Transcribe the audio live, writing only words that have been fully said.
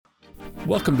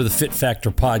Welcome to the Fit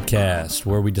Factor podcast,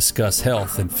 where we discuss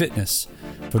health and fitness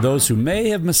for those who may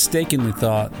have mistakenly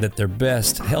thought that their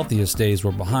best, healthiest days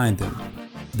were behind them.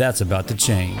 That's about to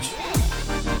change.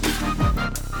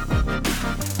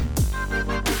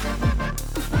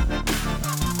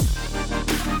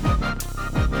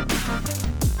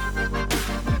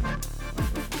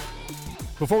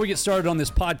 Before we get started on this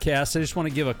podcast, I just want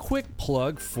to give a quick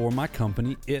plug for my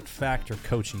company, It Factor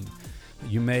Coaching.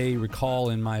 You may recall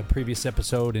in my previous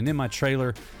episode and in my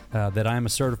trailer that I am a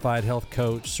certified health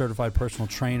coach, certified personal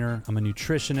trainer. I'm a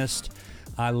nutritionist.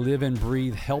 I live and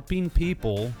breathe helping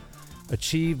people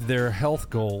achieve their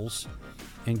health goals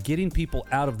and getting people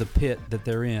out of the pit that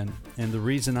they're in. And the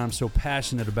reason I'm so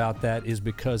passionate about that is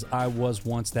because I was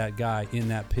once that guy in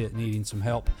that pit needing some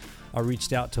help. I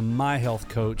reached out to my health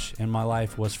coach and my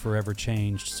life was forever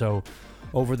changed. So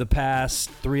over the past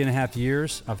 3.5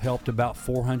 years, I've helped about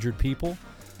 400 people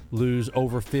lose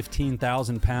over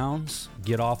 15,000 pounds,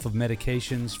 get off of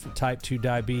medications for type 2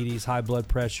 diabetes, high blood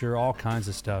pressure, all kinds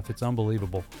of stuff. It's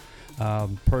unbelievable.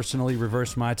 Personally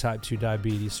reversed my type 2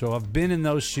 diabetes. So I've been in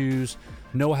those shoes,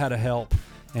 know how to help,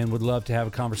 and would love to have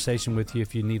a conversation with you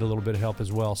if you need a little bit of help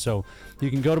as well. So you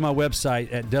can go to my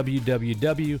website at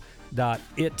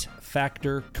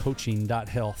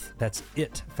www.itfactorcoaching.health. That's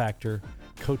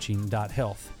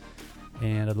itfactorcoaching.health.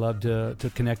 And I'd love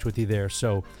to connect with you there.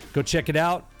 So go check it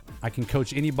out. I can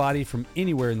coach anybody from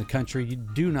anywhere in the country. You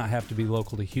do not have to be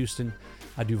local to Houston.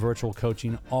 I do virtual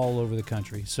coaching all over the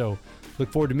country. So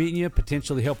look forward to meeting you,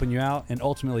 potentially helping you out, and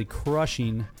ultimately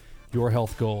crushing your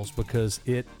health goals, because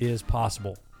it is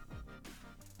possible.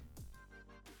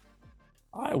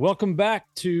 All right, welcome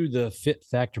back to the Fit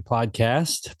Factor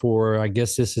podcast for, I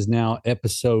guess this is now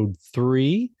episode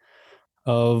 3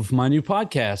 of my new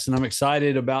podcast. And I'm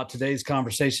excited about today's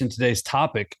conversation, today's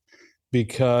topic,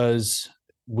 because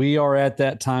we are at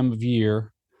that time of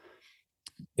year.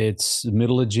 It's the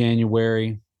middle of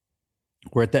January.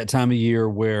 We're at that time of year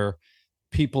where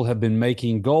people have been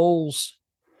making goals.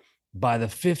 By the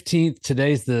 15th,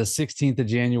 today's the 16th of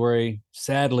January.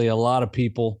 Sadly, a lot of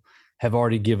people have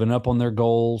already given up on their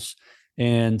goals.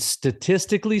 And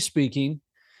statistically speaking,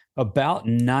 about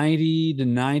 90 to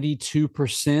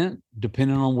 92%,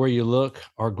 depending on where you look,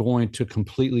 are going to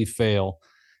completely fail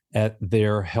at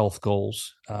their health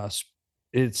goals.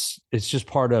 It's just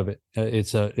part of it.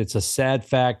 It's a sad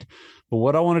fact. But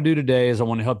what I want to do today is I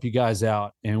want to help you guys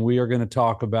out, and we are going to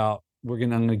talk about. I'm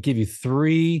going to give you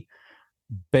 3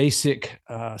 basic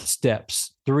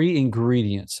steps, 3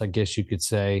 ingredients, I guess you could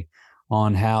say,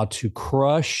 on how to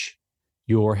crush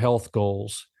your health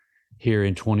goals here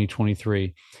in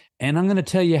 2023. And I'm going to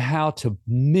tell you how to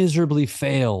miserably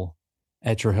fail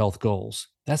at your health goals.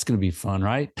 That's going to be fun,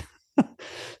 right?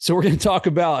 So we're going to talk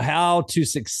about how to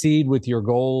succeed with your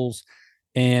goals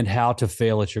and how to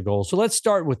fail at your goals. So let's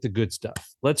start with the good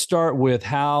stuff. Let's start with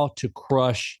how to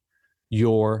crush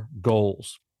your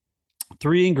goals.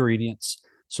 3 ingredients.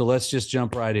 So let's just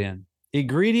jump right in.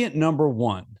 Ingredient number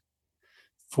 1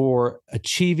 for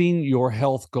achieving your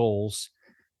health goals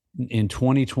in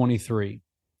 2023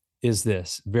 is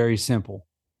this. Very simple.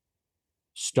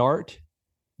 Start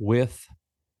with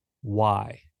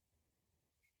why.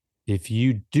 If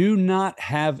you do not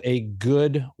have a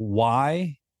good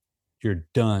why, you're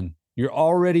done. You're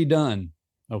already done.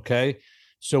 Okay.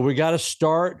 So we got to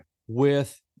start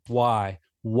with why.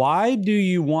 Why do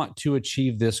you want to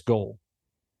achieve this goal?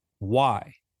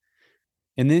 Why?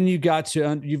 And then you've got to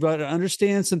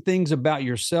understand some things about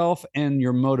yourself and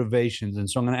your motivations. And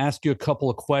so I'm going to ask you a couple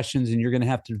of questions, and you're going to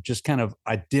have to just kind of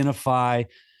identify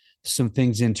some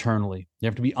things internally. You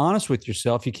have to be honest with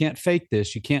yourself. You can't fake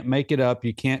this. You can't make it up.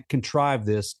 You can't contrive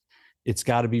this. It's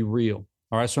got to be real.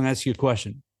 All right. So I'm going to ask you a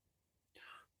question.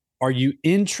 Are you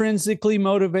intrinsically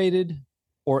motivated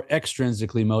or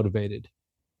extrinsically motivated?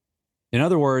 In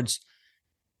other words,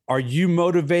 are you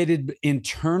motivated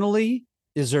internally?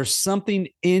 Is there something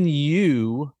in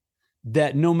you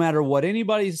that no matter what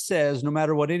anybody says, no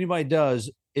matter what anybody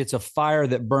does, it's a fire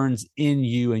that burns in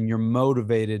you and you're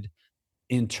motivated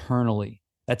internally?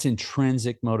 That's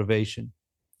intrinsic motivation.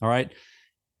 All right.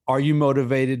 Are you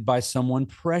motivated by someone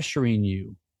pressuring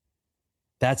you?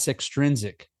 That's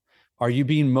extrinsic. Are you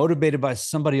being motivated by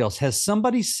somebody else? Has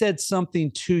somebody said something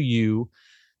to you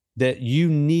that you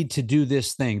need to do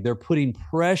this thing? They're putting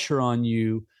pressure on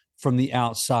you from the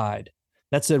outside.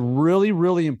 That's a really,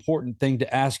 really important thing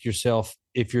to ask yourself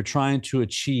if you're trying to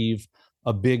achieve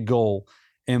a big goal.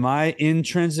 Am I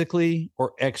intrinsically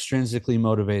or extrinsically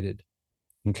motivated?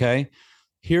 Okay.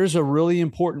 Here's a really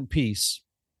important piece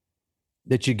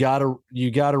that you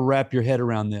gotta wrap your head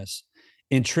around this.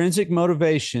 Intrinsic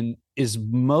motivation is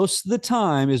most of the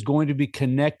time is going to be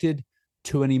connected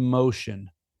to an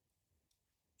emotion.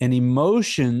 And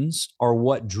emotions are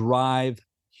what drive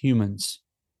humans.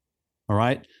 All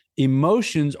right.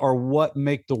 Emotions are what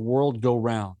make the world go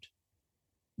round.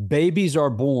 Babies are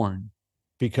born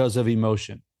because of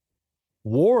emotion.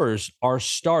 Wars are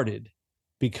started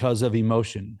because of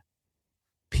emotion.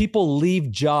 People leave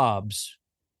jobs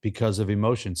because of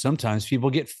emotion. Sometimes people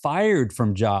get fired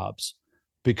from jobs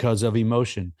because of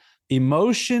emotion.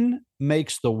 Emotion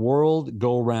makes the world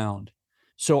go round.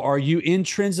 So are you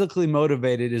intrinsically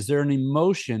motivated? Is there an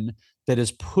emotion that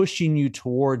is pushing you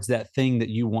towards that thing that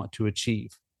you want to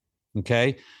achieve?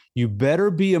 Okay. You better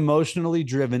be emotionally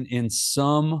driven in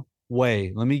some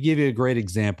way. Let me give you a great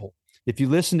example. If you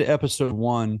listen to episode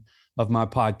 1 of my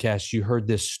podcast, you heard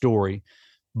this story.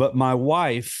 But my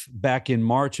wife, back in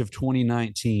March of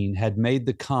 2019, had made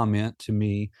the comment to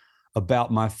me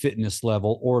about my fitness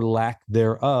level or lack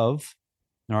thereof.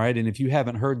 All right. And if you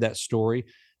haven't heard that story,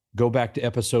 go back to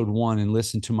episode 1 and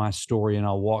listen to my story, and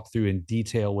I'll walk through in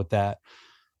detail with that.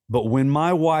 But when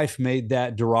my wife made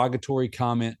that derogatory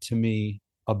comment to me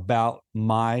about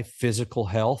my physical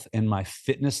health and my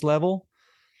fitness level,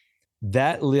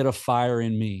 that lit a fire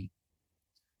in me.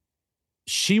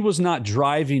 She was not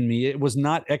driving me. It was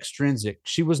not extrinsic.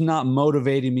 She was not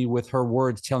motivating me with her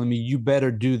words, telling me, you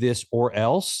better do this or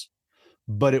else.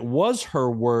 But it was her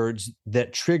words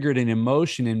that triggered an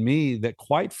emotion in me that,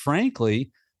 quite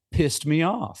frankly, pissed me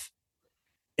off.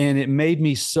 And it made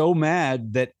me so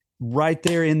mad that right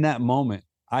there in that moment,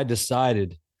 I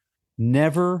decided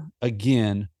never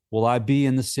again will I be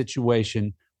in the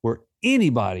situation where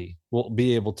anybody will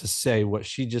be able to say what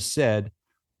she just said.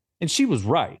 And she was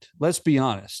right. Let's be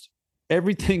honest.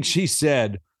 Everything she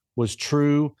said was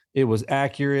true. It was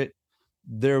accurate.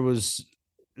 There's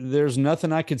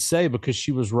nothing I could say because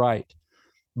she was right.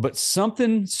 But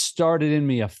something started in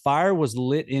me. A fire was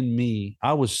lit in me.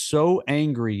 I was so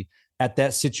angry at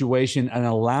that situation, and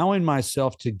allowing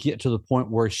myself to get to the point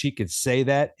where she could say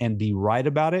that and be right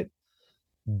about it.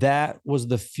 That was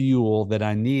the fuel that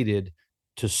I needed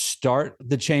to start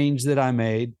the change that I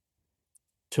made,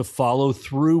 to follow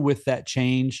through with that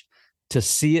change, to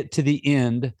see it to the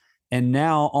end. And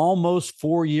now, almost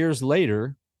 4 years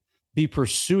later, be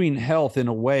pursuing health in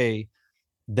a way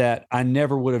that I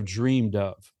never would have dreamed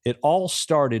of. It all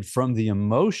started from the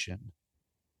emotion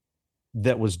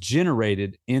that was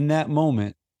generated in that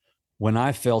moment when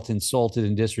I felt insulted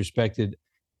and disrespected.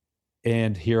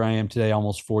 And here I am today,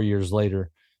 almost 4 years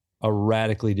later, a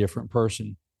radically different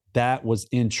person. That was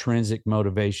intrinsic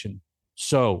motivation.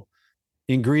 So,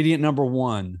 ingredient number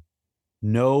 1,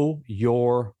 know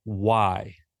your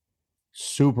why.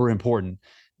 Super important.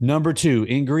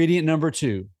 Ingredient number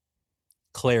 2,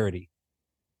 clarity.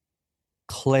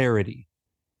 Clarity.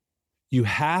 You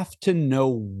have to know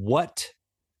what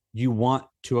you want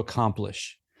to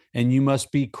accomplish, and you must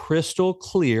be crystal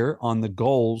clear on the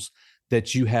goals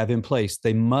that you have in place.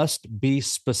 They must be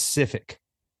specific.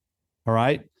 All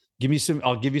right.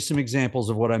 I'll give you some examples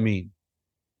of what I mean.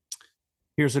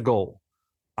 Here's a goal.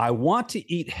 I want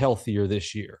to eat healthier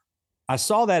this year. I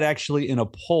saw that actually in a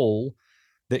poll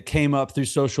that came up through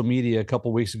social media a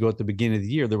couple of weeks ago at the beginning of the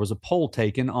year. There was a poll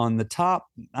taken on the top,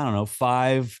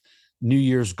 5 New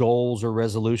Year's goals or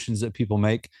resolutions that people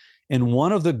make. And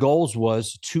one of the goals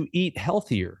was to eat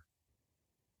healthier.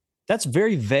 That's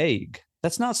very vague.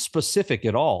 That's not specific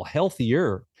at all.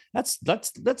 Healthier. That's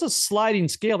a sliding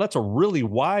scale. That's a really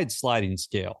wide sliding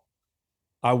scale.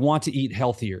 I want to eat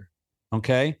healthier.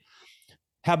 Okay.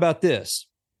 How about this?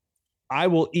 I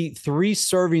will eat 3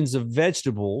 servings of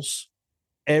vegetables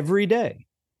every day.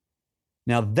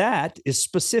 Now that is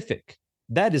specific.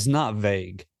 That is not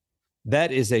vague.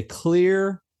 That is a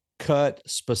clear-cut,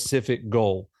 specific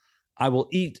goal. I will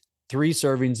eat 3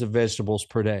 servings of vegetables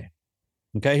per day.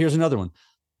 Okay, here's another one.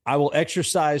 I will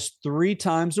exercise 3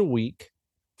 times a week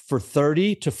for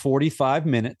 30 to 45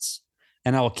 minutes,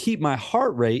 and I will keep my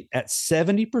heart rate at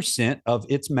 70% of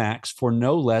its max for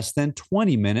no less than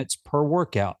 20 minutes per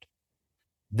workout.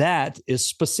 That is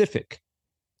specific.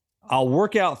 I'll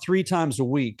work out 3 times a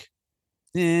week.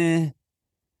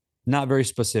 Not very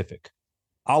specific.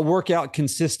 I'll work out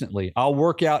consistently. I'll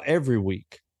work out every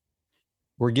week.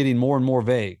 We're getting more and more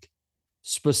vague.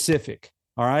 Specific.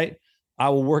 All right. I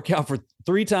will work out for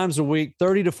 3 times a week,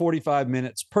 30 to 45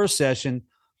 minutes per session.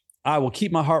 I will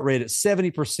keep my heart rate at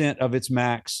 70% of its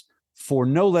max for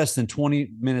no less than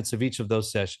 20 minutes of each of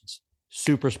those sessions.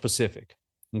 Super specific.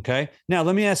 Okay. Now,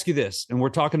 let me ask you this. And we're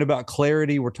talking about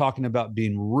clarity. We're talking about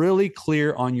being really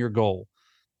clear on your goal.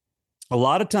 A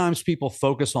lot of times people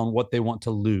focus on what they want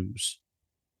to lose.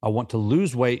 I want to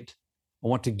lose weight. I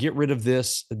want to get rid of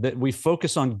this, that we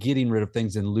focus on getting rid of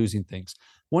things and losing things. I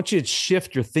want you to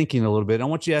shift your thinking a little bit. I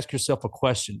want you to ask yourself a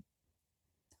question.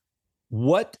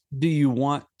 What do you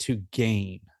want to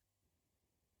gain?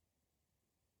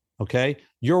 Okay.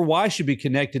 Your why should be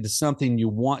connected to something you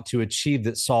want to achieve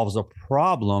that solves a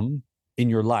problem in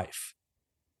your life.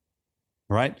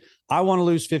 Right? I want to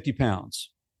lose 50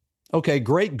 pounds. Okay,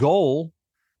 great goal.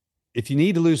 If you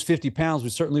need to lose 50 pounds, we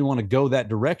certainly want to go that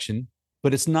direction,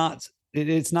 but it's not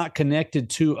connected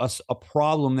to a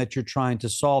problem that you're trying to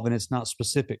solve, and it's not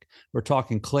specific. We're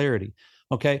talking clarity.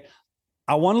 Okay.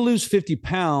 I want to lose 50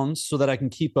 pounds so that I can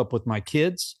keep up with my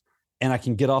kids and I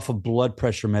can get off of blood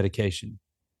pressure medication.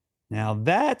 Now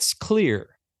that's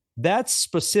clear. That's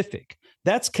specific.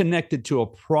 That's connected to a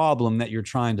problem that you're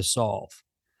trying to solve.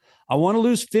 I want to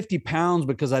lose 50 pounds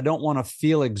because I don't want to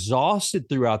feel exhausted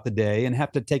throughout the day and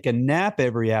have to take a nap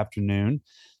every afternoon.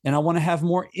 And I want to have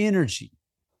more energy.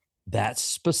 That's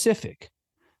specific.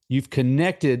 You've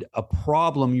connected a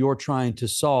problem you're trying to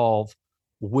solve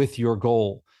with your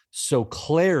goal. So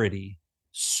clarity,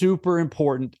 super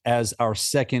important as our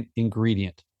second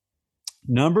ingredient.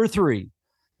 Number 3,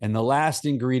 and the last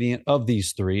ingredient of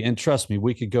these 3, and trust me,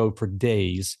 we could go for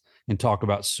days and talk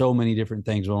about so many different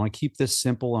things. But I want to keep this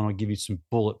simple and I'll give you some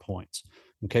bullet points.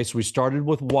 Okay, so we started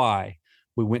with why.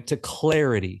 We went to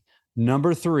clarity.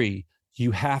 Number 3,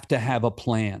 you have to have a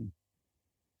plan.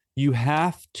 You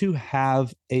have to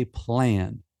have a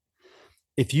plan.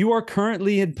 If you are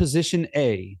currently in position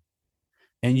A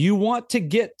and you want to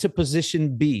get to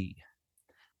position B,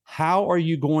 how are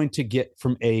you going to get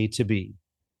from A to B?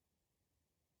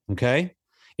 Okay.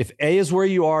 If A is where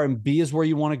you are and B is where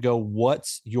you want to go,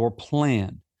 what's your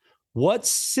plan? What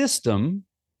system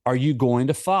are you going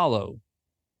to follow?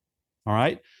 All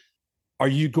right. Are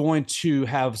you going to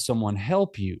have someone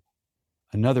help you?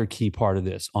 Another key part of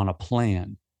this on a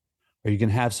plan. Are you going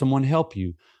to have someone help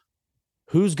you?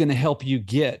 Who's going to help you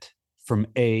get from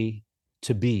A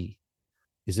to B?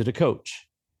 Is it a coach?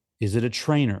 Is it a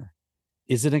trainer?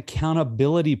 Is it an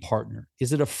accountability partner?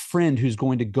 Is it a friend who's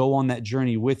going to go on that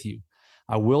journey with you?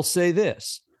 I will say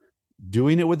this,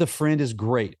 doing it with a friend is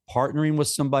great. Partnering with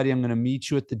somebody, I'm going to meet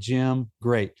you at the gym,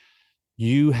 great.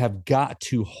 You have got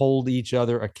to hold each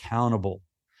other accountable.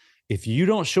 If you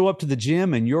don't show up to the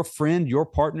gym and your friend, your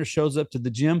partner shows up to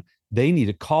the gym, they need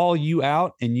to call you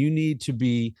out and you need to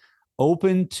be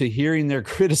open to hearing their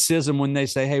criticism when they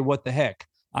say, hey, what the heck?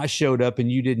 I showed up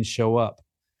and you didn't show up.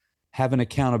 Have an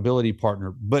accountability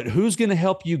partner. But who's going to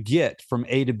help you get from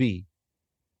A to B?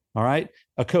 All right.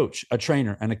 A coach, a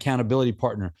trainer, an accountability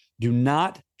partner. Do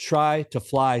not try to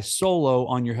fly solo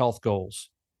on your health goals.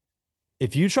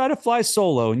 If you try to fly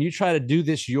solo and you try to do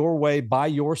this your way by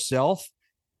yourself,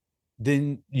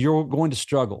 then you're going to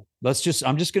struggle. I'm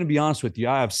just going to be honest with you.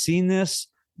 I have seen this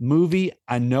movie.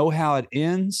 I know how it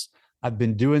ends. I've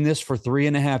been doing this for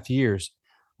 3.5 years.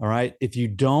 All right. If you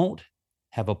don't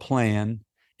have a plan,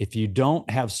 if you don't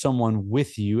have someone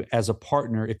with you as a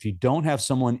partner, if you don't have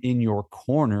someone in your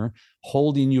corner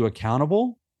holding you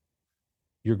accountable,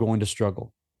 you're going to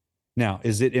struggle. Now,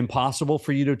 is it impossible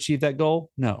for you to achieve that goal?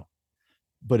 No,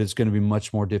 but it's going to be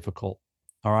much more difficult.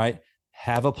 All right.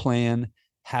 Have a plan,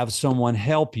 have someone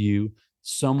help you,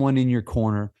 someone in your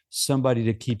corner, somebody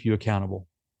to keep you accountable.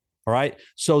 All right.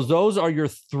 So those are your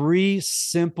 3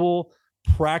 simple,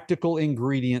 practical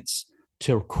ingredients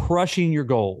to crushing your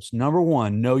goals. Number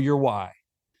 1, know your why.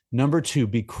 Number 2,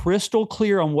 be crystal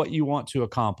clear on what you want to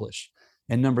accomplish.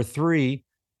 And number 3,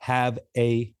 have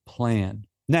a plan.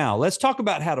 Now, let's talk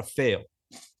about how to fail.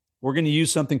 We're going to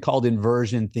use something called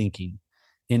inversion thinking.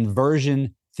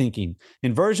 Inversion thinking.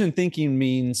 Inversion thinking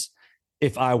means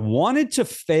if I wanted to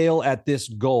fail at this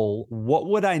goal, what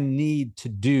would I need to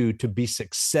do to be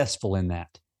successful in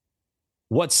that?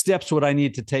 What steps would I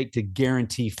need to take to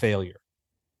guarantee failure?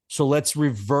 So let's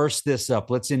reverse this up.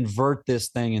 Let's invert this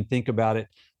thing and think about it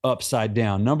upside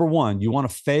down. Number 1, you want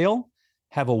to fail?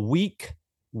 Have a weak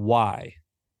why.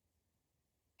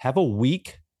 Have a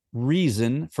weak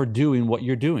reason for doing what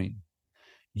you're doing.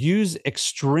 Use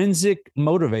extrinsic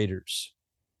motivators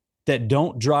that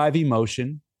don't drive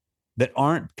emotion, that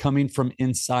aren't coming from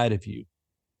inside of you.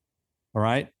 All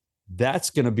right. That's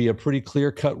going to be a pretty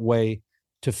clear-cut way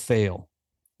to fail.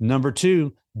 Number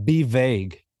 2, be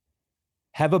vague.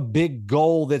 Have a big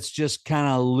goal that's just kind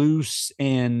of loose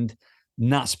and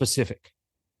not specific.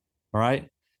 All right.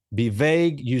 Be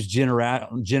vague, use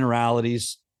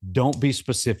generalities. Don't be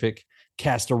specific.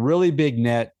 Cast a really big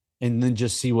net and then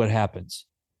just see what happens.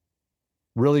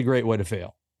 Really great way to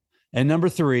fail. And number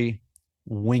 3,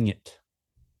 wing it.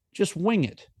 Just wing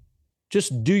it.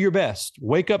 Just do your best.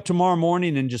 Wake up tomorrow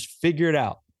morning and just figure it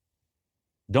out.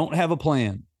 don't have a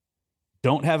plan,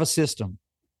 don't have a system,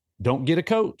 don't get a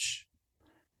coach,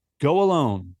 go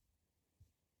alone,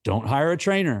 don't hire a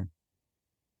trainer.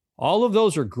 All of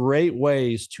those are great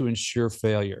ways to ensure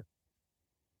failure.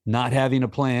 Not having a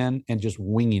plan and just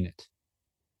winging it.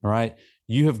 All right.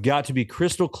 You have got to be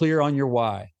crystal clear on your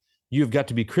why. You've got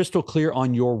to be crystal clear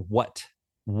on your what.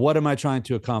 What am I trying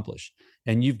to accomplish?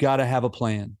 And you've got to have a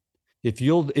plan. If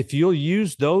you'll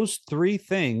use those three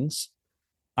things,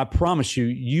 I promise you,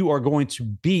 you are going to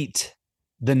beat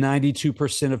the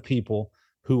 92% of people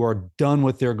who are done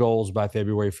with their goals by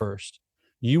February 1st.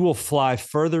 You will fly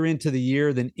further into the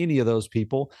year than any of those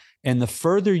people. And the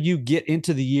further you get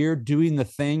into the year doing the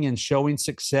thing and showing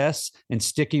success and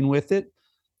sticking with it,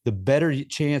 the better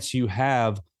chance you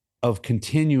have of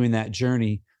continuing that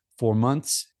journey for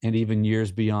months and even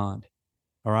years beyond.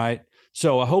 All right.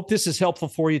 So I hope this is helpful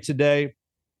for you today.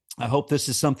 I hope this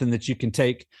is something that you can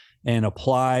take and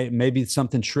apply. Maybe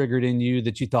something triggered in you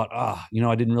that you thought, I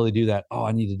didn't really do that.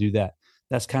 I need to do that.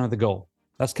 That's kind of the goal.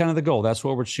 That's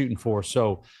what we're shooting for.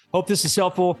 So hope this is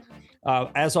helpful.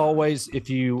 As always, if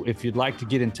you'd like to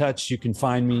get in touch, you can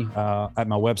find me at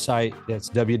my website. That's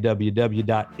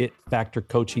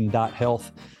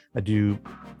www.itfactorcoaching.health. I do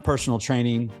personal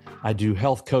training. I do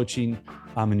health coaching.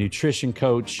 I'm a nutrition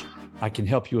coach. I can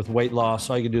help you with weight loss.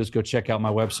 All you can do is go check out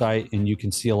my website and you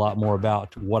can see a lot more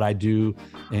about what I do,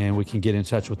 and we can get in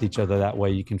touch with each other that way.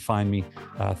 You can find me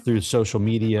through social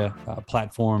media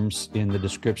platforms in the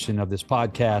description of this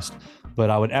podcast. But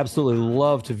I would absolutely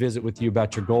love to visit with you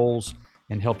about your goals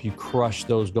and help you crush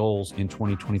those goals in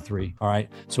 2023. All right.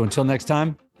 So until next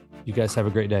time, you guys have a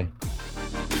great day.